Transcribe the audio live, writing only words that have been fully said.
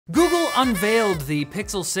Google unveiled the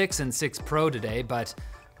Pixel 6 and 6 Pro today, but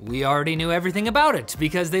we already knew everything about it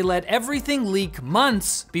because they let everything leak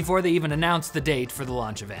months before they even announced the date for the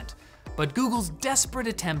launch event. But Google's desperate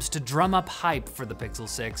attempts to drum up hype for the Pixel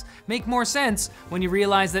 6 make more sense when you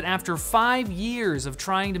realize that after 5 years of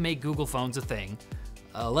trying to make Google phones a thing,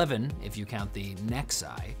 11 if you count the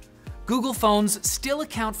Nexi, Google phones still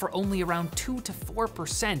account for only around 2 to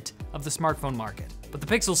 4% of the smartphone market. But the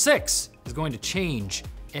Pixel 6 is going to change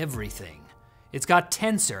everything. It's got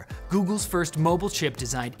Tensor, Google's first mobile chip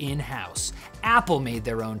designed in-house. Apple made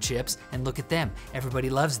their own chips, and look at them, everybody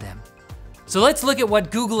loves them. So let's look at what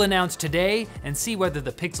Google announced today and see whether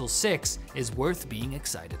the Pixel 6 is worth being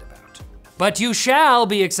excited about. But you shall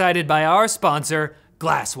be excited by our sponsor,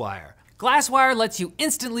 Glasswire. Glasswire lets you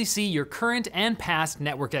instantly see your current and past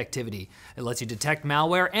network activity. It lets you detect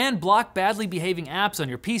malware and block badly behaving apps on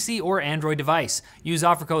your PC or Android device. Use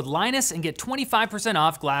offer code Linus and get 25%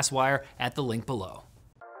 off Glasswire at the link below.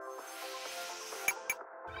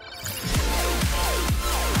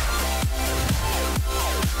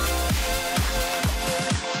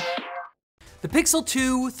 The Pixel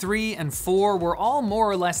 2, 3, and 4 were all more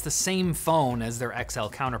or less the same phone as their XL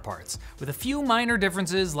counterparts, with a few minor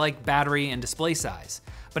differences like battery and display size.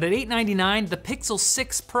 But at $899, the Pixel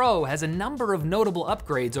 6 Pro has a number of notable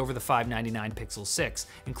upgrades over the $599 Pixel 6,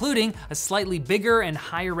 including a slightly bigger and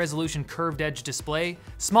higher resolution curved edge display,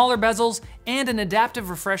 smaller bezels, and an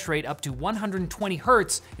adaptive refresh rate up to 120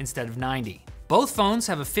 Hz instead of 90. Both phones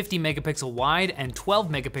have a 50 megapixel wide and 12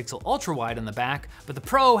 megapixel ultra wide on the back, but the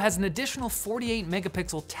Pro has an additional 48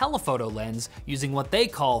 megapixel telephoto lens using what they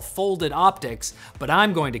call folded optics, but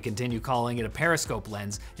I'm going to continue calling it a periscope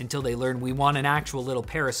lens until they learn we want an actual little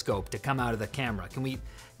periscope to come out of the camera. Can we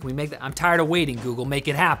make that? I'm tired of waiting, Google, make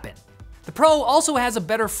it happen. The Pro also has a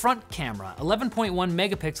better front camera, 11.1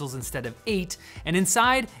 megapixels instead of 8, and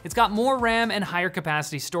inside it's got more RAM and higher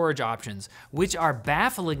capacity storage options, which are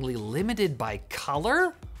bafflingly limited by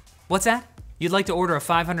color? What's that? You'd like to order a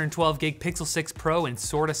 512 gig Pixel 6 Pro in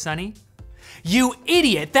sorta sunny? You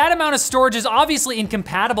idiot, that amount of storage is obviously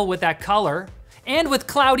incompatible with that color, and with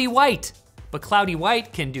cloudy white. But cloudy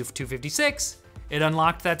white can do 256. It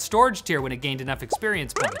unlocked that storage tier when it gained enough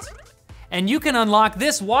experience points. And you can unlock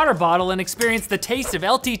this water bottle and experience the taste of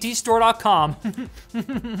LTTstore.com.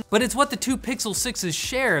 But it's what the two Pixel 6s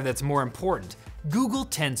share that's more important. Google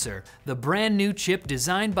Tensor, the brand new chip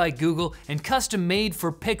designed by Google and custom made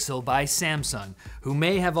for Pixel by Samsung, who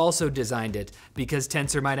may have also designed it because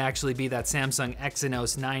Tensor might actually be that Samsung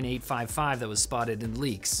Exynos 9855 that was spotted in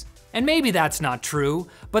leaks. And maybe that's not true,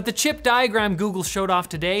 but the chip diagram Google showed off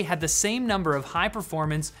today had the same number of high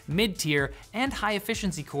performance, mid-tier, and high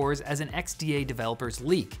efficiency cores as an XDA developer's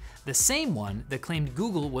leak. The same one that claimed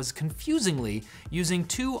Google was confusingly using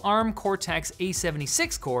 2 ARM Cortex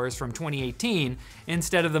A76 cores from 2018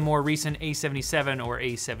 instead of the more recent A77 or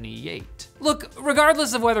A78. Look,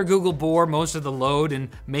 regardless of whether Google bore most of the load in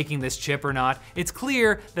making this chip or not, it's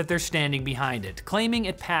clear that they're standing behind it, claiming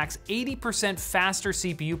it packs 80% faster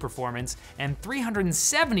CPU performance and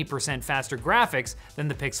 370% faster graphics than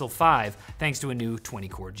the Pixel 5, thanks to a new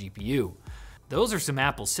 20-core GPU. Those are some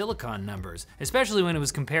Apple Silicon numbers, especially when it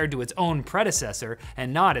was compared to its own predecessor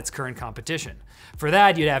and not its current competition. For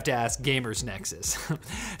that, you'd have to ask Gamers Nexus.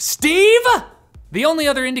 Steve? The only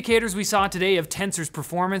other indicators we saw today of Tensor's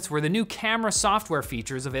performance were the new camera software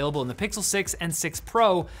features available in the Pixel 6 and 6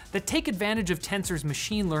 Pro that take advantage of Tensor's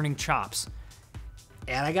machine learning chops.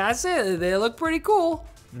 And I gotta say, they look pretty cool.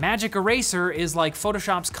 Magic Eraser is like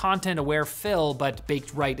Photoshop's content-aware fill, but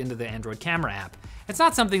baked right into the Android camera app. It's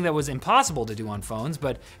not something that was impossible to do on phones,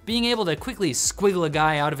 but being able to quickly squiggle a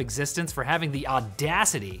guy out of existence for having the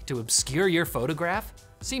audacity to obscure your photograph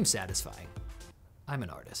seems satisfying. I'm an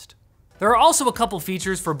artist. There are also a couple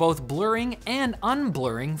features for both blurring and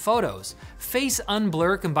unblurring photos. Face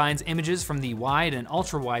Unblur combines images from the wide and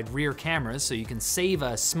ultra-wide rear cameras so you can save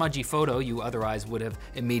a smudgy photo you otherwise would have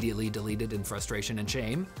immediately deleted in frustration and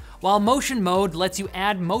shame, while Motion Mode lets you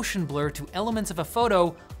add motion blur to elements of a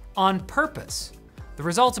photo on purpose. The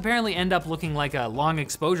results apparently end up looking like a long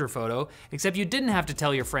exposure photo, except you didn't have to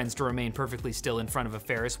tell your friends to remain perfectly still in front of a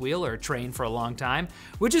Ferris wheel or a train for a long time,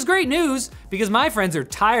 which is great news because my friends are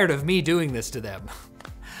tired of me doing this to them.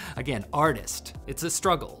 Again, artist, it's a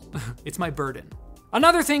struggle. It's my burden.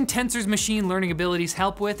 Another thing Tensor's machine learning abilities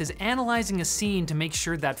help with is analyzing a scene to make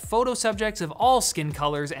sure that photo subjects of all skin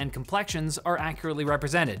colors and complexions are accurately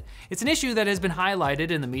represented. It's an issue that has been highlighted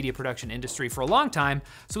in the media production industry for a long time,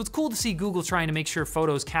 so it's cool to see Google trying to make sure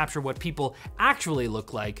photos capture what people actually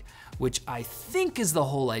look like, which I think is the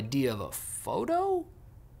whole idea of a photo?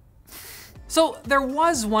 So there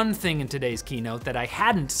was one thing in today's keynote that I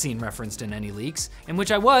hadn't seen referenced in any leaks, and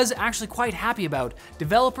which I was actually quite happy about.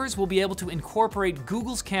 Developers will be able to incorporate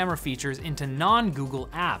Google's camera features into non-Google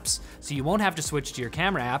apps, so you won't have to switch to your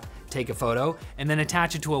camera app, take a photo, and then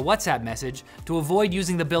attach it to a WhatsApp message to avoid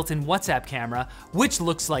using the built-in WhatsApp camera, which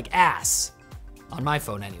looks like ass. On my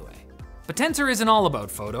phone anyway. But Tensor isn't all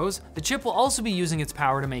about photos. The chip will also be using its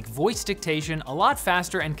power to make voice dictation a lot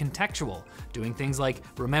faster and contextual, doing things like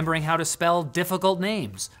remembering how to spell difficult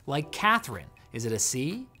names, like Catherine. Is it a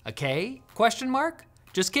C, a K, question mark?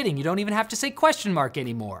 Just kidding, you don't even have to say question mark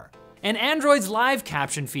anymore. And Android's live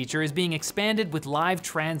caption feature is being expanded with Live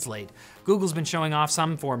Translate. Google's been showing off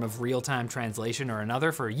some form of real-time translation or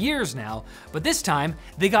another for years now, but this time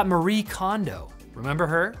they got Marie Kondo. Remember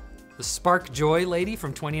her? The Spark Joy lady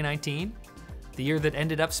from 2019? The year that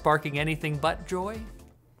ended up sparking anything but joy?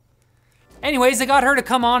 Anyways, they got her to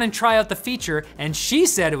come on and try out the feature, and she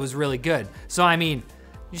said it was really good. So I mean,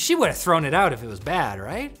 she would have thrown it out if it was bad,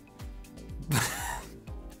 right?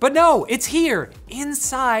 But no, it's here,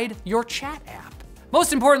 inside your chat app.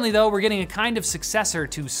 Most importantly though, we're getting a kind of successor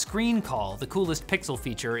to Screen Call, the coolest Pixel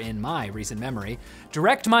feature in my recent memory.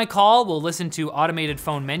 Direct My Call will listen to automated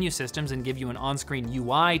phone menu systems and give you an on-screen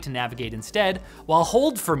UI to navigate instead, while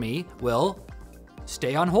Hold For Me will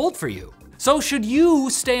stay on hold for you. So should you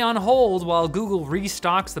stay on hold while Google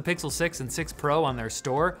restocks the Pixel 6 and 6 Pro on their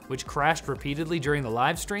store, which crashed repeatedly during the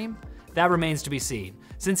live stream? That remains to be seen.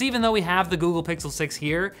 Since even though we have the Google Pixel 6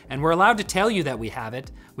 here, and we're allowed to tell you that we have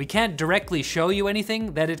it, we can't directly show you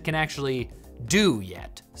anything that it can actually do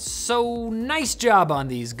yet. So nice job on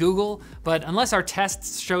these, Google, but unless our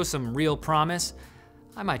tests show some real promise,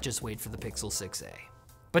 I might just wait for the Pixel 6a.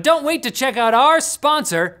 But don't wait to check out our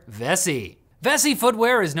sponsor, Vessi. Vessi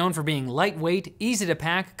footwear is known for being lightweight, easy to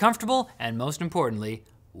pack, comfortable, and most importantly,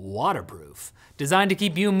 waterproof. Designed to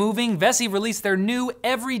keep you moving, Vessi released their new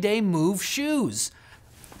Everyday Move shoes.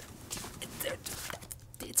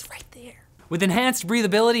 It's right there. With enhanced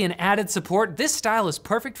breathability and added support, this style is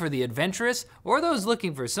perfect for the adventurous or those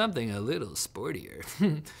looking for something a little sportier.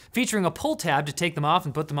 Featuring a pull tab to take them off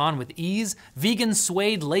and put them on with ease, vegan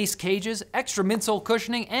suede lace cages, extra midsole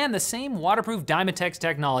cushioning, and the same waterproof Dymatex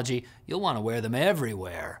technology, you'll want to wear them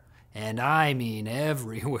everywhere. And I mean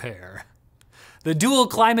everywhere. The dual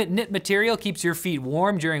climate knit material keeps your feet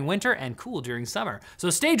warm during winter and cool during summer. So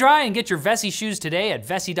stay dry and get your Vessi shoes today at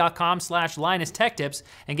vessi.com/LinusTechTips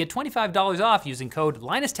and get $25 off using code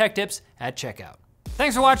LinusTechTips at checkout.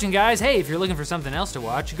 Thanks for watching, guys. Hey, if you're looking for something else to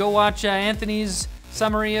watch, go watch Anthony's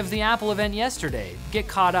summary of the Apple event yesterday. Get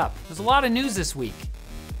caught up. There's a lot of news this week.